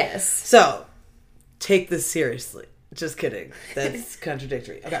 Okay. Yes. So take this seriously. Just kidding. That's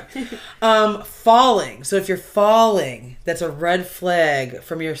contradictory. Okay. Falling. So if you're falling, that's a red flag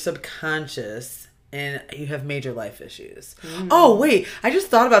from your subconscious. And you have major life issues. Mm. Oh, wait. I just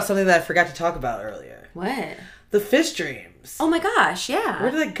thought about something that I forgot to talk about earlier. What? The fish dreams. Oh my gosh, yeah. Where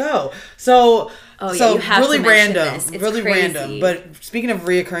did it go? So you have really to random. This. It's really crazy. random. But speaking of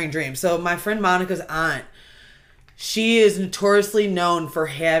reoccurring dreams, so my friend Monica's aunt, she is notoriously known for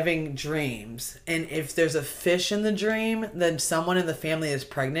having dreams. And if there's a fish in the dream, then someone in the family is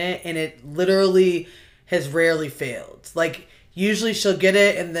pregnant. And it literally has rarely failed. Like, usually she'll get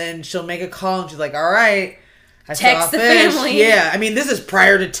it and then she'll make a call and she's like, all right, I text saw a the fish. family. Yeah, I mean, this is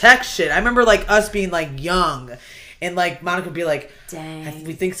prior to text shit. I remember like us being like young and like Monica would be like, dang,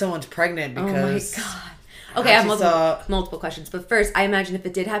 we think someone's pregnant because... Oh my God. Okay, I have multiple questions. But first, I imagine if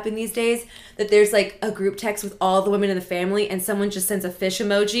it did happen these days, that there's like a group text with all the women in the family and someone just sends a fish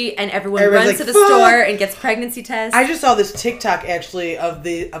emoji and everyone's runs like, to the store and gets pregnancy tests. I just saw this TikTok actually of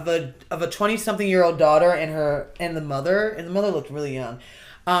a 20-something-year-old daughter and the mother, and the mother looked really young.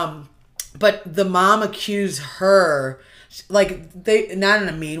 But the mom accused her, like, they, not in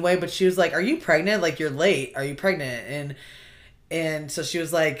a mean way, but she was like, are you pregnant? Like, you're late. Are you pregnant? And so she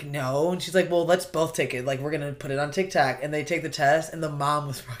was like, no. And she's like, well, let's both take it. Like, we're going to put it on TikTok. And they take the test, and the mom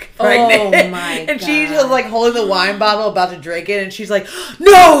was fucking pregnant. Oh, my and God. she was, like, holding the wine bottle, about to drink it. And she's like,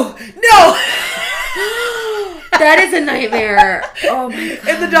 no! That is a nightmare. Oh, my God.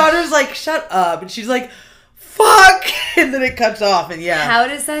 And the daughter's like, shut up. And she's like, fuck! And then it cuts off, and yeah. How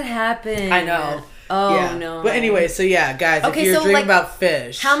does that happen? I know. Oh, yeah. no. But anyway, so yeah, guys, if you're dreaming about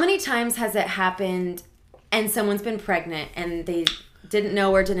fish. How many times has it happened and someone's been pregnant and they didn't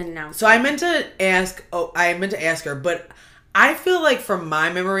know or didn't announce So I meant to ask her, but I feel like from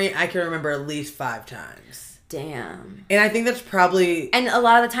my memory, I can remember at least 5 times. Damn. And I think that's probably... And a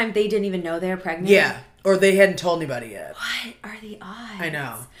lot of the time, they didn't even know they were pregnant? Yeah. Or they hadn't told anybody yet. What are the odds? I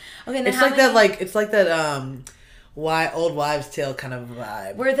know. Okay, then it's like that old wives' tale kind of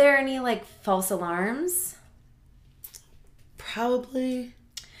vibe. Were there any, like, false alarms? Probably.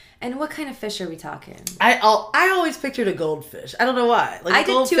 And what kind of fish are we talking? I always pictured a goldfish. I don't know why. Like I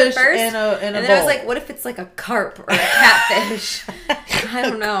did too at first. And then I was like, what if it's like a carp or a catfish? I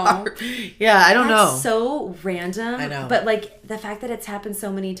don't know. Yeah, I don't know. That's so random. I know. But like the fact that it's happened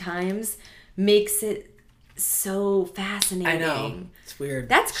so many times makes it so fascinating. I know. It's weird.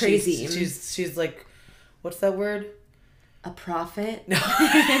 That's crazy. She's like, what's that word? A prophet?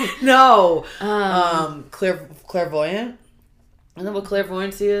 No. Clairvoyant? Isn't that what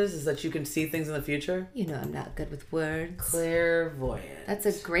clairvoyancy is? Is that you can see things in the future? You know I'm not good with words. Clairvoyant. That's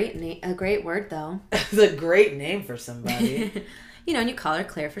a great name. A great word, though. It's a great name for somebody. You know, and you call her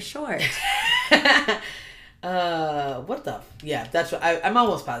Claire for short. What the? Yeah, that's what I'm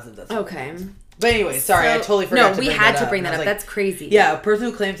almost positive that's what Okay. But anyway, sorry, I totally forgot. No, we had to bring that up. Like, that's crazy. Yeah, a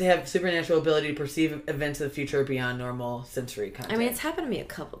person who claims to have supernatural ability to perceive events of the future beyond normal sensory contact. I mean, it's happened to me a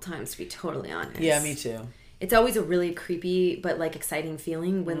couple times, to be totally honest. Yeah, me too. It's always a really creepy but like exciting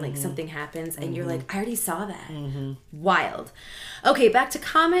feeling when like something happens and you're like, I already saw that. Wild. Okay, back to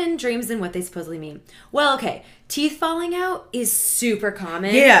common dreams and what they supposedly mean. Well, okay, teeth falling out is super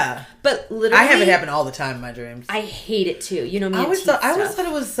common. Yeah, but literally, I have it happen all the time in my dreams. I hate it too. You know me. I always thought stuff.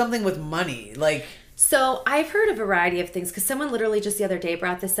 it was something with money, like. So I've heard a variety of things because someone literally just the other day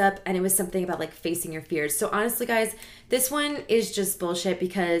brought this up and it was something about like facing your fears. So honestly, guys, this one is just bullshit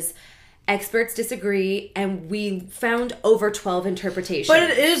because experts disagree and we found over 12 interpretations. But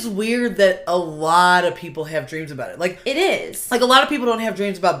it is weird that a lot of people have dreams about it. Like it is. Like a lot of people don't have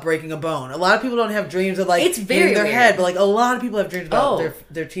dreams about breaking a bone. A lot of people don't have dreams of like it's very hitting their weird. head. But like a lot of people have dreams about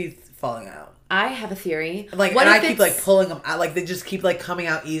their teeth falling out. I have a theory. Like, what and if I keep like pulling them out. Like they just keep like coming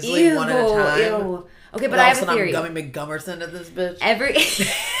out easily ew, one at a time. Ew. Okay, but I have a theory. I'm Gummy McGummerson at this bitch. I'm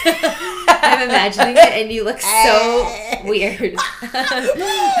imagining it, and you look so weird.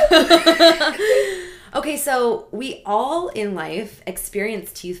 Okay, so we all in life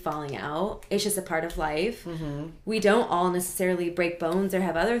experience teeth falling out. It's just a part of life. Mm-hmm. We don't all necessarily break bones or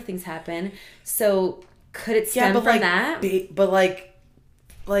have other things happen. So could it stem from like, that? But like,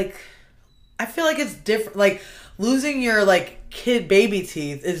 I feel like it's different. Like losing your like baby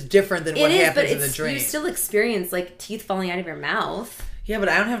teeth is different than what happens in the dream. You still experience like teeth falling out of your mouth. Yeah, but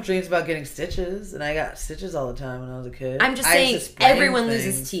I don't have dreams about getting stitches, and I got stitches all the time when I was a kid. I'm just saying everyone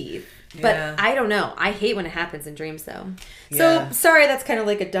loses teeth. But yeah. I don't know. I hate when it happens in dreams, though. So, sorry, that's kind of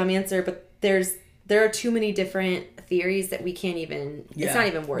like a dumb answer, but there are too many different theories that we can't even... Yeah. It's not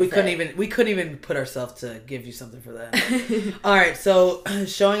even worth it. We couldn't even put ourselves to give you something for that. All right, so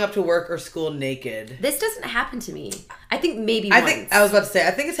showing up to work or school naked. This doesn't happen to me. I think maybe once. I was about to say,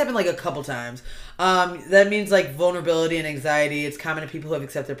 I think it's happened like a couple times. That means like vulnerability and anxiety. It's common to people who have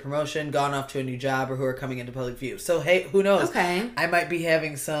accepted promotion, gone off to a new job, or who are coming into public view. So, hey, who knows? Okay. I might be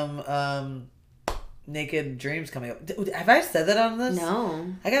having some naked dreams coming up. Have I said that on this?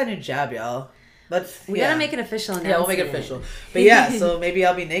 No. I got a new job, y'all. We gotta make an official announcement. Yeah, we'll make it official. But yeah, so maybe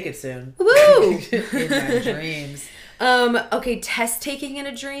I'll be naked soon. Woo! In my dreams. Okay, test taking in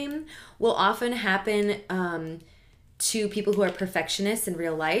a dream will often happen to people who are perfectionists in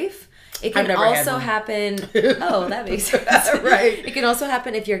real life. It can also happen... Oh, that makes sense. Right. It can also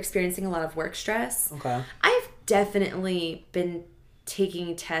happen if you're experiencing a lot of work stress. Okay. I've definitely been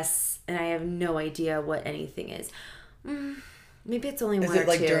taking tests and I have no idea what anything is. Maybe it's only one or two. Is it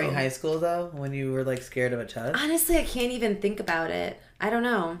like during high school, though, when you were like scared of a test? Honestly, I can't even think about it. I don't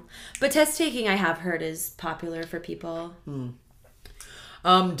know. But test taking, I have heard, is popular for people.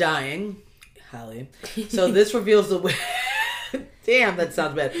 Dying. Holly. So this reveals the wish... Damn, that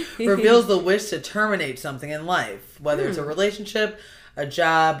sounds bad. Reveals the wish to terminate something in life, whether it's a relationship, a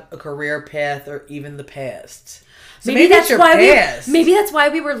job, a career path, or even the past. So maybe that's your past. Maybe that's why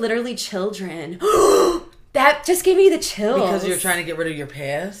we were literally children. That just gave me the chills. Because you're trying to get rid of your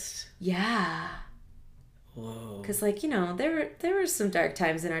past? Yeah. Whoa. Because, like, you know, there were some dark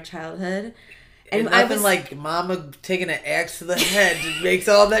times in our childhood. And nothing like mama taking an axe to the head makes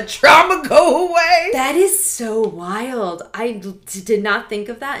all that trauma go away. That is so wild. I did not think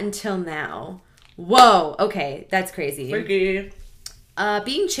of that until now. Whoa. Okay, that's crazy. Freaky.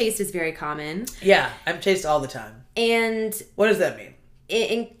 Being chased is very common. Yeah, I'm chased all the time. And... What does that mean?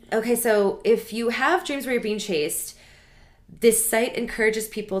 Okay, so if you have dreams where you're being chased, this site encourages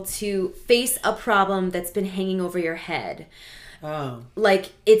people to face a problem that's been hanging over your head. Oh.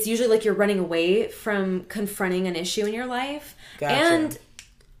 Like, it's usually like you're running away from confronting an issue in your life. Gotcha.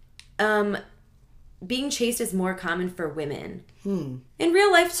 And being chased is more common for women. In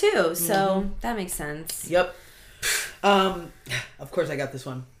real life, too. So, that makes sense. Yep. Of course I got this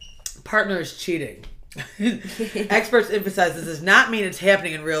one. Partner is cheating. Experts emphasize this does not mean it's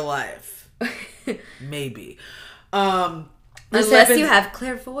happening in real life. Maybe. Unless you have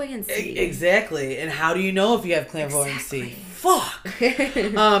clairvoyancy. Exactly. And how do you know if you have clairvoyancy? Exactly.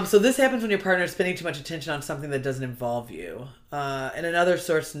 Fuck. So this happens when your partner is spending too much attention on something that doesn't involve you. And another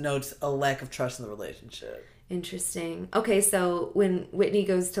source notes a lack of trust in the relationship. Interesting. Okay, so when Whitney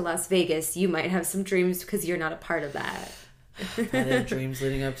goes to Las Vegas, you might have some dreams because you're not a part of that. I had dreams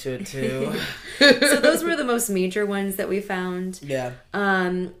leading up to it too. So those were the most major ones that we found. Yeah.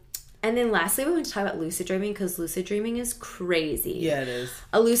 And then lastly, we want to talk about lucid dreaming because lucid dreaming is crazy. Yeah, it is.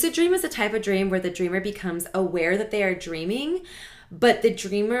 A lucid dream is a type of dream where the dreamer becomes aware that they are dreaming, but the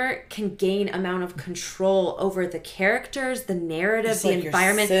dreamer can gain amount of control over the characters, the narrative, It's the like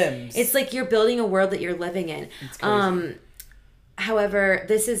environment. your Sims. It's like you're building a world that you're living in. It's crazy. However,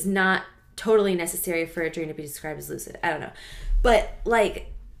 this is not totally necessary for a dream to be described as lucid. I don't know. But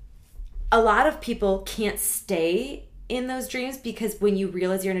like a lot of people can't stay in those dreams because when you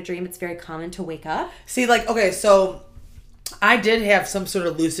realize you're in a dream, it's very common to wake up. See, like, okay, so I did have some sort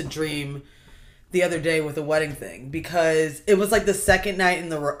of lucid dream the other day with a wedding thing because it was like the second night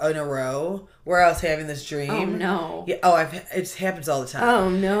in a row where I was having this dream. Oh no! Yeah. Oh, it happens all the time. Oh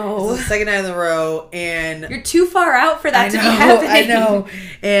no! It's the second night in a row, and you're too far out for that to be happening. I know.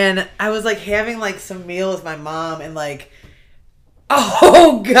 And I was like having like some meal with my mom, and like,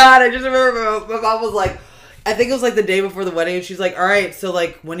 oh god, I just remember my mom was like, I think it was like the day before the wedding, and she's like, all right, so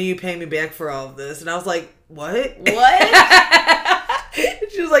like, when are you paying me back for all of this? And I was like, what?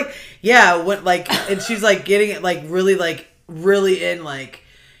 And she was like, yeah, what, like, and she's like getting it like really in, like,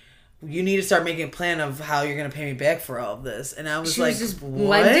 you need to start making a plan of how you're going to pay me back for all of this. And I was she like, was just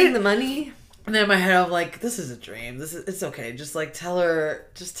what? lending the money. And then in my head, I'm like, this is a dream. It's okay. Just like tell her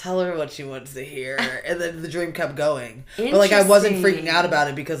what she wants to hear. And then the dream kept going. But like, I wasn't freaking out about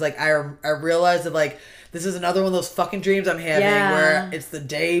it because like, I realized that like, this is another one of those fucking dreams I'm having where it's the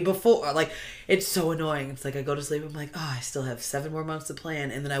day before. Like, it's so annoying. It's like I go to sleep. I'm like, oh, I still have 7 more months to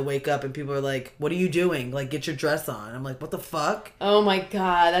plan. And then I wake up and people are like, what are you doing? Like, get your dress on. I'm like, what the fuck? Oh my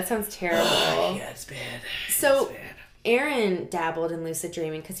god, that sounds terrible. Yeah, it's bad. So, it's bad. Aaron dabbled in lucid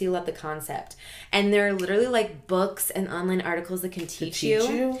dreaming because he loved the concept. And there are literally like books and online articles that can teach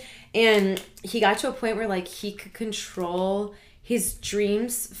you. And he got to a point where like he could control his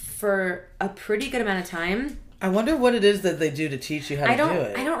dreams for a pretty good amount of time. I wonder what it is that they do to teach you how to do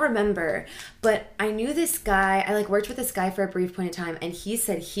it. I don't remember, but I knew this guy. I like worked with this guy for a brief point in time, and he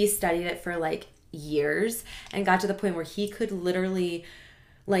said he studied it for like years and got to the point where he could literally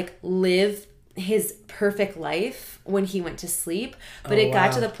like live his perfect life when he went to sleep. But it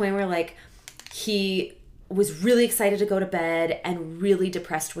got to the point where like he was really excited to go to bed and really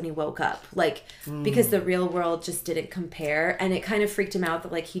depressed when he woke up, like because the real world just didn't compare, and it kind of freaked him out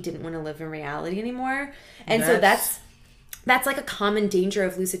that like he didn't want to live in reality anymore. And so that's like a common danger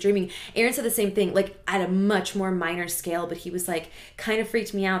of lucid dreaming. Aaron said the same thing, like at a much more minor scale, but he was like, kind of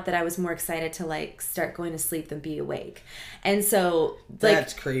freaked me out that I was more excited to like start going to sleep than be awake. And so like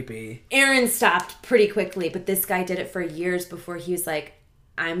that's creepy. Aaron stopped pretty quickly, but this guy did it for years before he was like,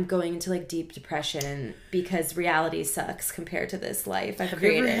 I'm going into like deep depression because reality sucks compared to this life I've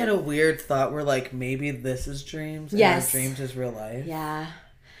created. Have you ever had a weird thought where like maybe this is dreams? Yes. And our dreams is real life? Yeah.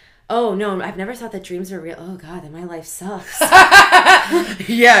 Oh no, I've never thought that dreams are real. Oh god, then my life sucks.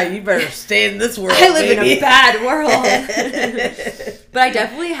 Yeah, you better stay in this world. I live baby. in a bad world. But I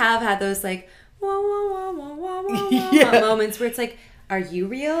definitely have had those like wah, wah, wah, wah, wah, wah, wah, moments where it's like, are you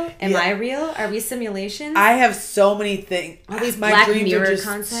real? Am I real? Are we simulations? I have so many things. All these my Black dreams Mirror are just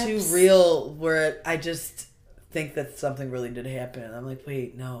concepts. too real where I just think that something really did happen. I'm like,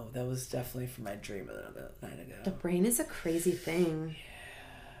 wait, no, that was definitely from my dream a night ago. The brain is a crazy thing.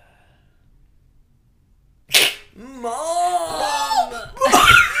 Mom!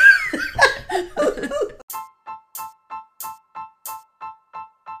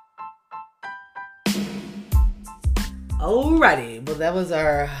 Alrighty, well that was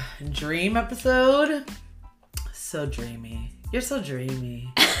our dream episode. So dreamy. You're so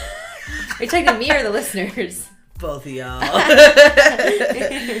dreamy. Are you talking to me or the listeners? Both of y'all.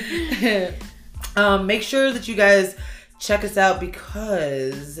 Make sure that you guys check us out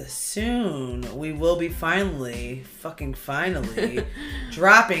because soon we will be finally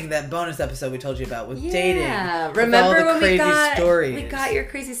dropping that bonus episode we told you about with dating. Yeah, with remember all the when crazy we got your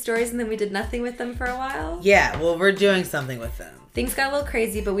crazy stories and then we did nothing with them for a while? Yeah, well, we're doing something with them. Things got a little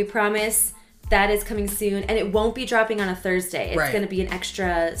crazy, but we promise that is coming soon, and it won't be dropping on a Thursday. It's going to be an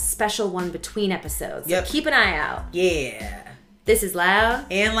extra special one between episodes. So keep an eye out. Yeah. This is Loud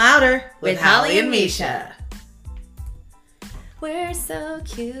and Louder with Holly and Misha. We're so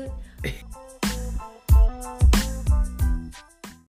cute.